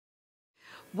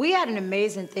We had an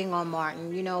amazing thing on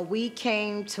Martin. You know, we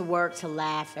came to work to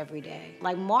laugh every day.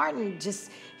 Like Martin, just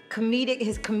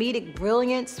his comedic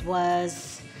brilliance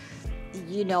was,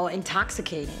 you know,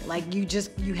 intoxicating. Like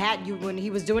when he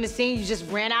was doing the scene, you just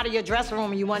ran out of your dressing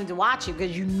room and you wanted to watch it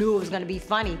because you knew it was gonna be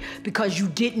funny because you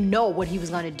didn't know what he was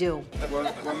gonna do.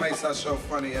 What makes our show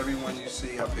funny, everyone you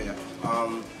see up here.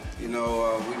 You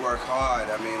know, we work hard,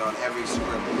 I mean, on every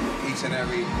script, each and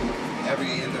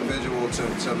every individual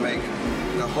to make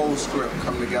the whole script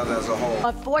come together as a whole.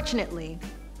 Unfortunately,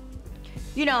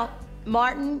 you know,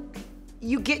 Martin,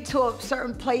 you get to a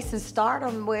certain place in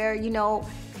stardom where, you know,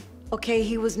 okay,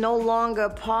 he was no longer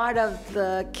part of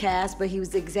the cast, but he was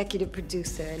the executive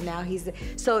producer, and now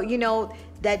so, you know,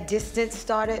 that distance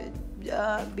started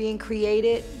being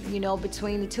created, you know,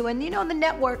 between the two. And, you know, the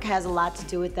network has a lot to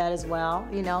do with that as well.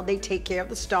 You know, they take care of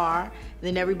the star, and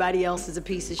then everybody else is a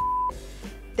piece of shit.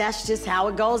 That's just how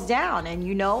it goes down. And,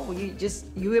 you know,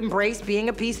 you embrace being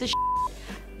a piece of shit.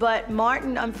 But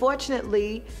Martin,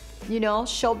 unfortunately, you know,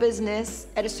 show business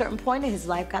at a certain point in his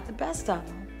life got the best of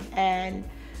him. And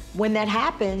when that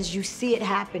happens, you see it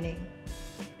happening,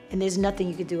 and there's nothing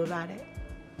you can do about it.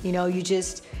 You know, you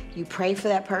pray for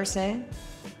that person.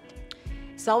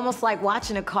 It's almost like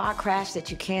watching a car crash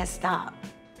that you can't stop.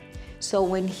 So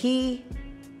when he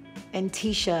and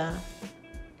Tisha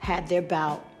had their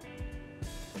bout,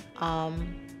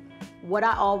 what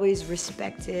I always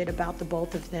respected about the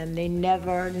both of them,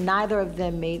 neither of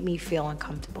them made me feel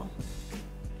uncomfortable.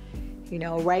 You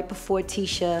know, right before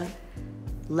Tisha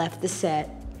left the set,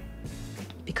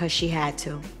 because she had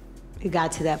to, it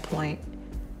got to that point,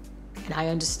 and I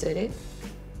understood it.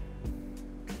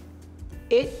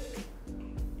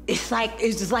 It's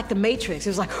just like the Matrix. It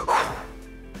was like,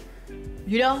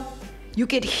 you know, you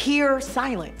could hear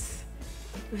silence.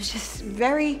 It was just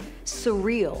very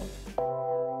surreal.